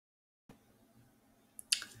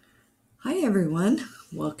Hi everyone,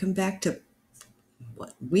 welcome back to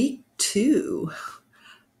week 2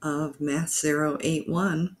 of Math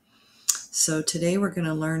 081. So today we're going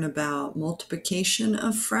to learn about multiplication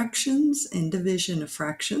of fractions and division of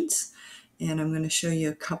fractions, and I'm going to show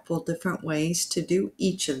you a couple different ways to do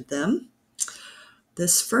each of them.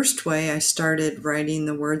 This first way I started writing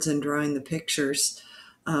the words and drawing the pictures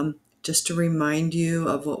just to remind you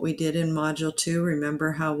of what we did in Module 2.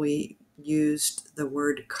 Remember how we used the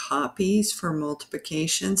word copies for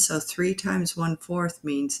multiplication? So 3 times 1/4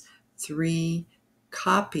 means 3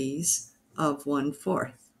 copies of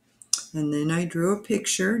 1/4. And then I drew a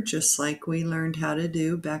picture just like we learned how to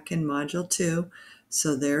do back in Module 2.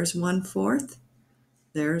 So there's 1/4,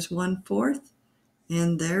 there's 1/4,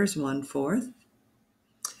 and there's 1/4.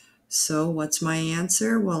 So what's my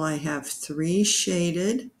answer? Well, I have 3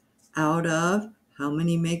 shaded out of how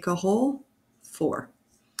many make a whole? 4.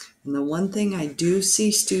 And the one thing I do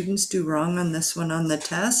see students do wrong on this one on the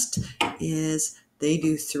test is they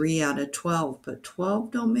do 3 out of 12, but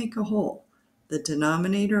 12 don't make a whole. The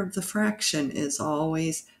denominator of the fraction is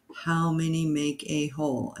always how many make a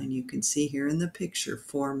whole. And you can see here in the picture,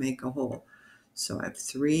 4 make a whole. So I have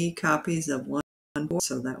 3 copies of 1/4,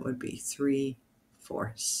 so that would be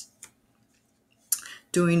 3/4.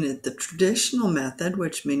 Doing it the traditional method,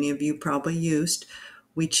 which many of you probably used,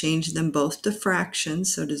 we changed them both to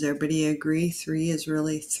fractions. So does everybody agree 3 is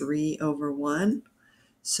really 3 over 1?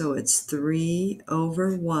 So it's 3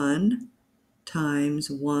 over 1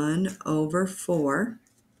 times 1 over 4.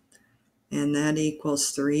 And that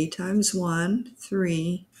equals 3 times 1,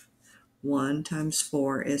 3. 1 times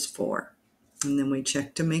 4 is 4. And then we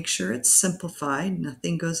check to make sure it's simplified.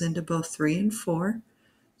 Nothing goes into both 3 and 4.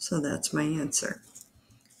 So that's my answer.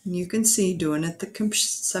 You can see doing it the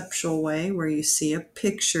conceptual way, where you see a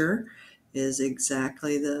picture, is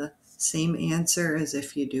exactly the same answer as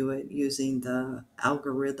if you do it using the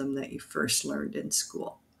algorithm that you first learned in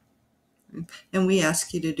school. And we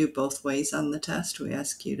ask you to do both ways on the test. We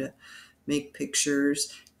ask you to make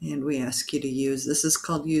pictures, and we ask you to use, this is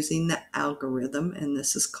called using the algorithm, and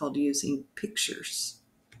this is called using pictures.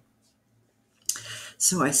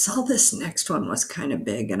 So I saw this next one was kind of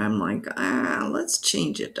big, and I'm like, let's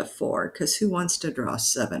change it to 4, because who wants to draw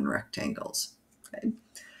 7 rectangles? Okay.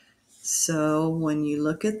 So when you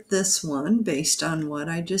look at this one, based on what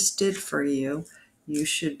I just did for you, you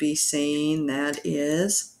should be saying that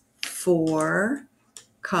is 4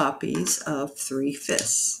 copies of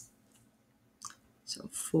 3/5. So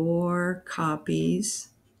 4 copies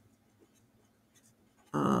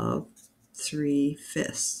of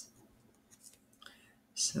 3/5.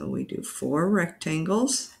 So we do 4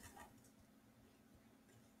 rectangles.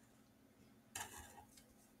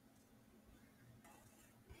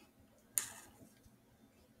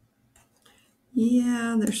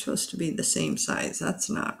 Yeah, they're supposed to be the same size.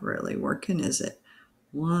 That's not really working, is it?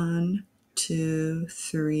 1, 2,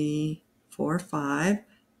 3, 4, 5.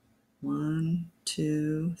 1,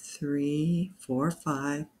 2, 3, 4,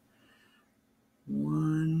 5.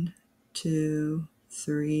 1, 2,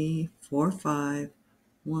 3, 4, 5.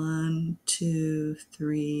 1, 2,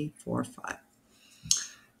 3, 4, 5.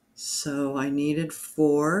 So I needed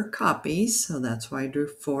 4 copies, so that's why I drew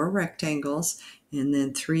 4 rectangles, and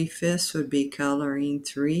then 3/5 would be coloring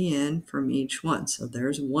 3 in from each one. So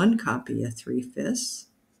there's 1 copy of 3/5.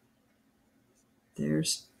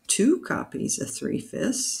 There's 2 copies of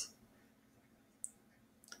 3/5.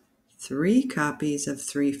 3 copies of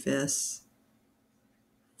 3/5.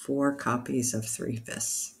 4 copies of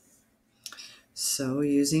 3/5. So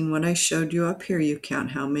using what I showed you up here, you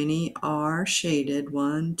count how many are shaded.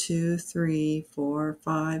 1, 2, 3, 4,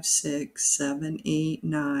 5, 6, 7, 8,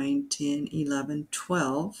 9, 10, 11,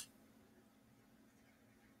 12.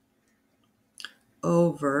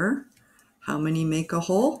 Over how many make a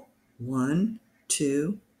whole? 1,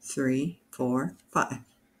 2, 3, 4, 5.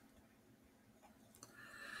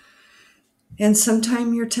 And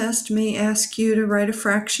sometime your test may ask you to write a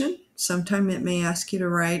fraction. Sometime it may ask you to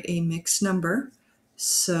write a mixed number.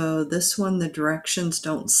 So this one, the directions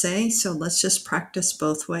don't say, so let's just practice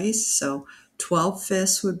both ways. So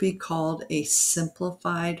 12/5 would be called a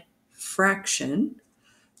simplified fraction.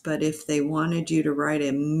 But if they wanted you to write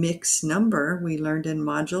a mixed number, we learned in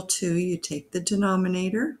Module 2, you take the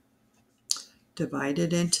denominator, divide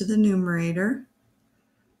it into the numerator.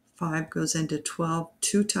 5 goes into 12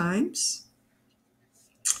 2 times.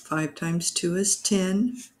 5 times 2 is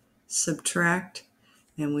 10. Subtract,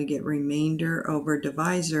 and we get remainder over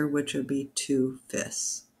divisor, which would be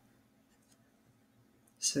 2/5.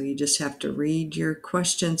 So you just have to read your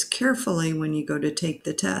questions carefully when you go to take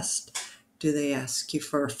the test. Do they ask you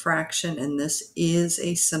for a fraction? And this is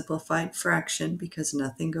a simplified fraction because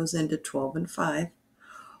nothing goes into 12 and 5.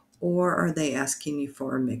 Or are they asking you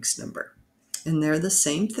for a mixed number? And they're the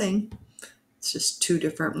same thing. It's just two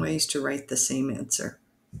different ways to write the same answer.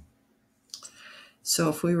 So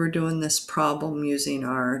if we were doing this problem using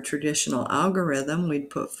our traditional algorithm, we'd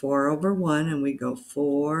put 4 over 1 and we'd go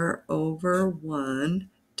 4 over 1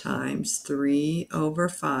 times 3 over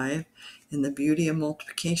 5. And the beauty of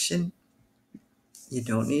multiplication, you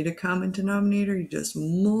don't need a common denominator, you just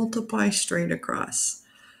multiply straight across.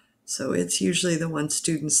 So it's usually the one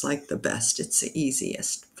students like the best. It's the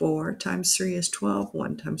easiest. 4 times 3 is 12,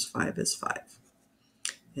 1 times 5 is 5.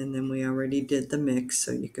 And then we already did the mix,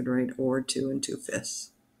 so you could write or 2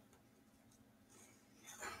 2/5.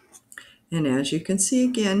 And as you can see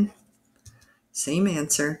again, same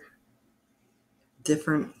answer,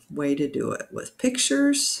 different way to do it with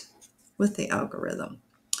pictures, with the algorithm.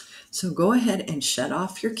 So go ahead and shut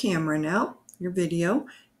off your camera now, your video,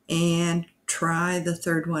 and try the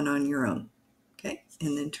third one on your own. Okay,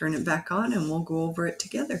 and then turn it back on and we'll go over it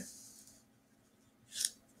together.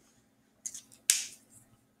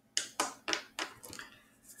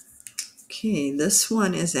 Okay, this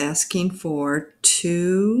one is asking for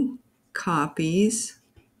 2 copies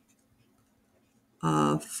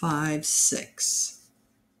of 5, 6.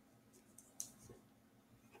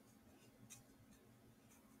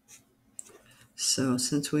 So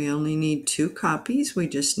since we only need 2 copies, we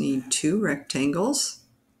just need 2 rectangles.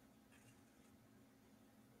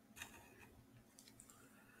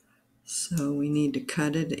 So we need to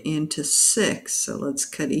cut it into 6. So let's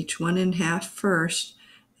cut each one in half first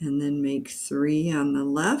and then make 3 on the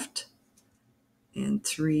left and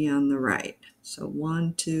 3 on the right. So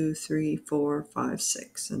 1, 2, 3, 4, 5,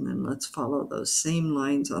 6. And then let's follow those same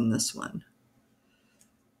lines on this one.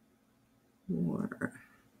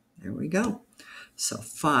 There we go. So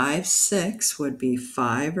 5, 6 would be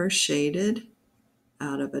 5 are shaded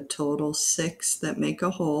out of a total 6 that make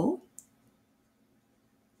a whole.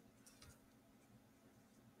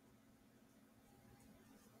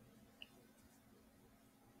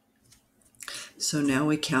 So now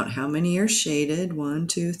we count how many are shaded. 1,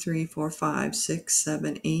 2, 3, 4, 5, 6,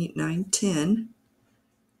 7, 8, 9, 10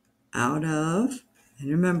 out of,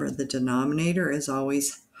 and remember the denominator is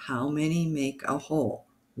always how many make a whole.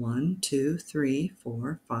 1, 2, 3,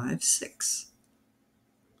 4, 5, 6.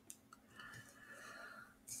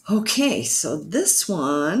 Okay, so this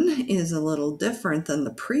one is a little different than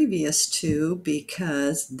the previous two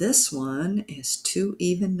because this one is 2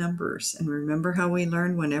 even numbers. And remember how we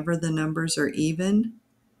learned whenever the numbers are even,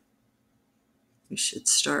 we should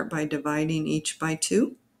start by dividing each by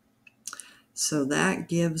 2. So that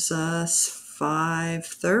gives us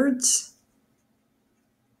 5/3.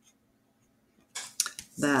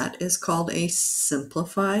 That is called a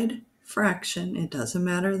simplified fraction. It doesn't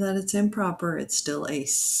matter that it's improper. It's still a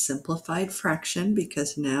simplified fraction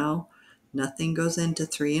because now nothing goes into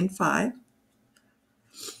 3 and 5.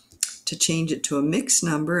 To change it to a mixed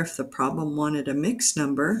number, if the problem wanted a mixed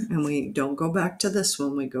number, and we don't go back to this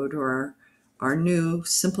one, we go to our new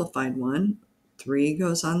simplified one. 3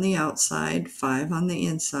 goes on the outside, 5 on the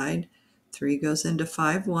inside. 3 goes into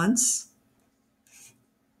 5 once.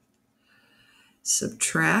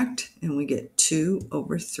 Subtract, and we get 2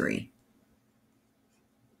 over 3.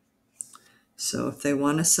 So if they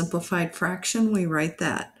want a simplified fraction, we write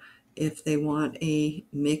that. If they want a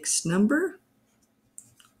mixed number,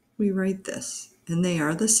 we write this. And they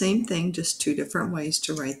are the same thing, just 2 different ways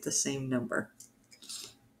to write the same number.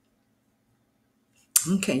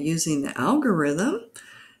 Okay, using the algorithm,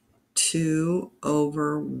 2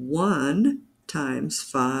 over 1 times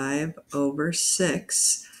 5 over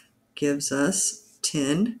 6 gives us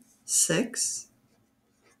 10/6.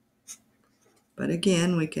 But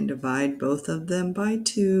again, we can divide both of them by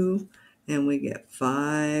 2, and we get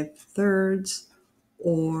 5/3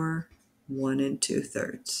 or 1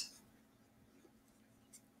 2/3.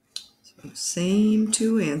 So same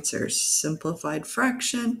 2 answers, simplified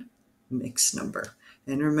fraction, mixed number.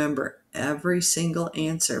 And remember, every single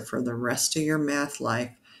answer for the rest of your math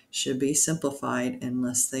life should be simplified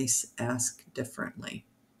unless they ask differently.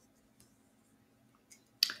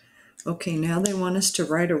 Okay, now they want us to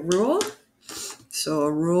write a rule. So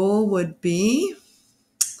a rule would be,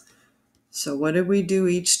 so what did we do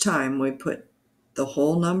each time? We put the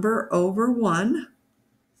whole number over 1.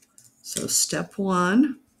 So step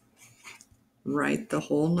 1, write the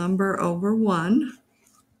whole number over 1.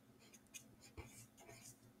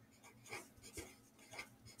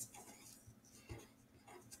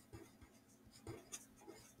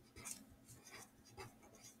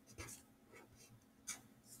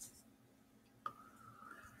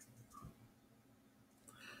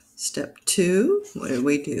 Step 2, what did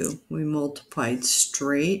we do? We multiplied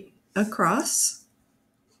straight across.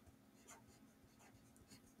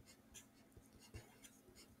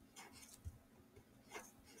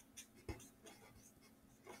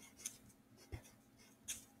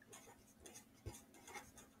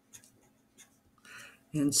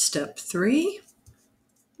 And step 3,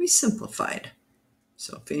 we simplified.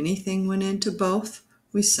 So if anything went into both,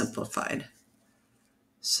 we simplified.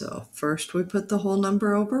 So first we put the whole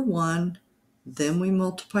number over 1, then we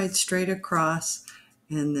multiplied straight across,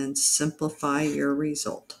 and then simplify your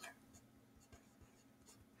result.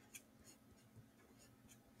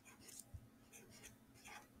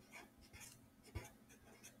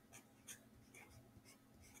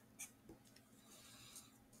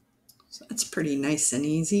 So that's pretty nice and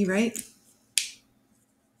easy, right?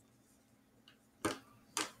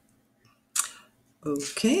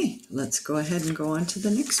 Okay, let's go ahead and go on to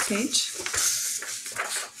the next page.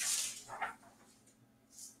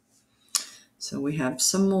 So we have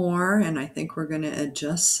some more, and I think we're going to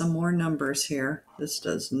adjust some more numbers here. This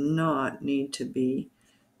does not need to be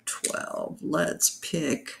 12. Let's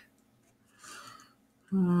pick,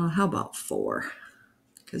 how about 4?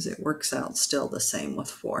 Because it works out still the same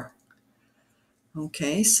with 4.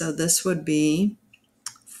 Okay, so this would be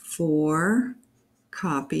 4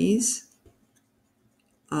 copies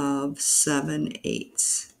of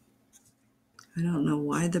 7/8. I don't know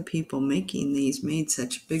why the people making these made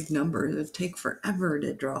such big numbers. It would take forever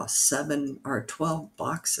to draw 7 or 12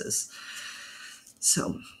 boxes.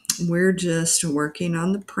 So we're just working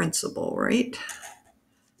on the principle, right?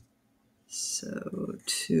 So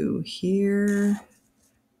 2 here,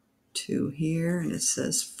 2 here, and it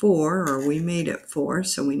says 4, or we made it 4,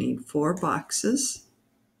 so we need 4 boxes.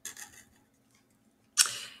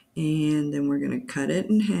 And then we're going to cut it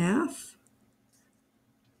in half.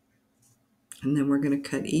 And then we're going to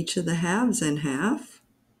cut each of the halves in half.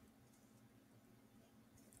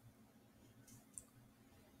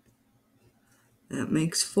 That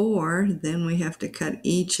makes 4. Then we have to cut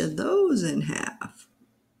each of those in half.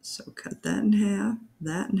 So cut that in half,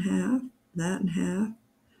 that in half, that in half,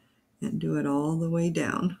 and do it all the way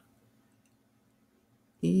down.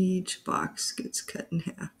 Each box gets cut in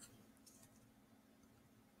half.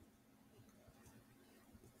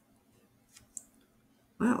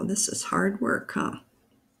 Wow, this is hard work, huh?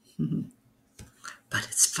 But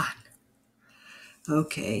it's fun.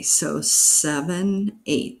 Okay, so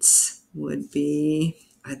 7/8 would be,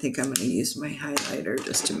 I think I'm going to use my highlighter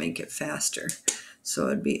just to make it faster. So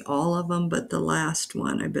it'd be all of them but the last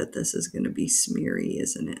one. I bet this is going to be smeary,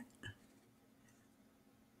 isn't it?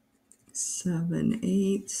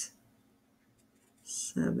 7/8,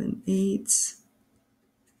 7/8,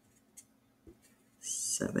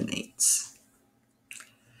 7/8.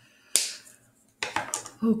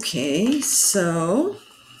 Okay, so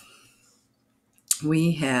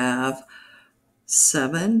we have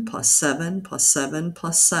 7 plus 7 plus 7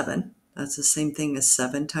 plus 7. That's the same thing as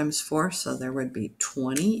 7 times 4, so there would be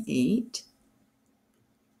 28.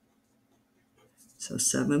 So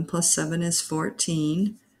 7 plus 7 is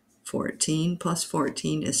 14. 14 plus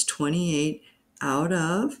 14 is 28 out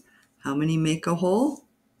of, how many make a whole?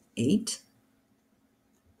 8.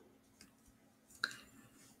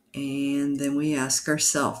 And then we ask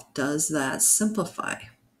ourselves, does that simplify?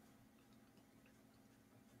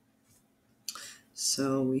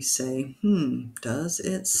 So we say, does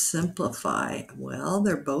it simplify? Well,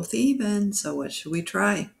 they're both even, so what should we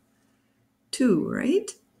try? 2,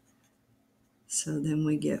 right? So then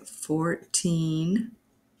we get 14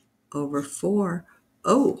 over 4.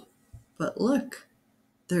 Oh, but look,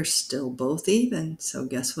 they're still both even. So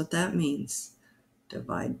guess what that means?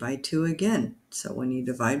 Divide by 2 again. So when you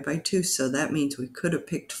divide by 2, so that means we could have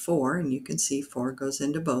picked 4, and you can see 4 goes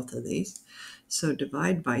into both of these. So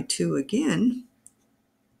divide by 2 again,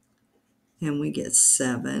 and we get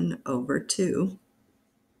 7 over 2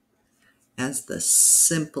 as the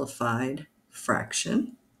simplified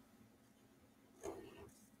fraction.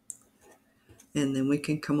 And then we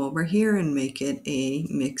can come over here and make it a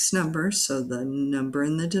mixed number. So the number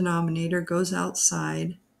in the denominator goes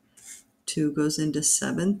outside. 2 goes into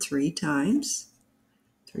 7 3 times.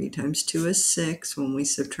 3 times 2 is 6. When we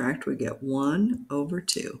subtract, we get 1 over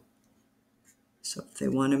 2. So if they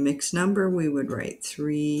want a mixed number, we would write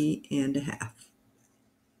 3 1/2.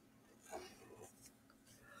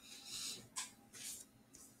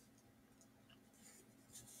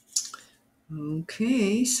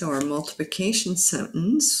 Okay, so our multiplication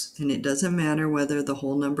sentence, and it doesn't matter whether the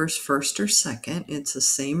whole number is first or second, it's the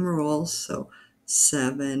same rules. So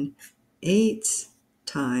 7/8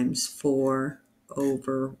 times 4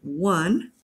 over 1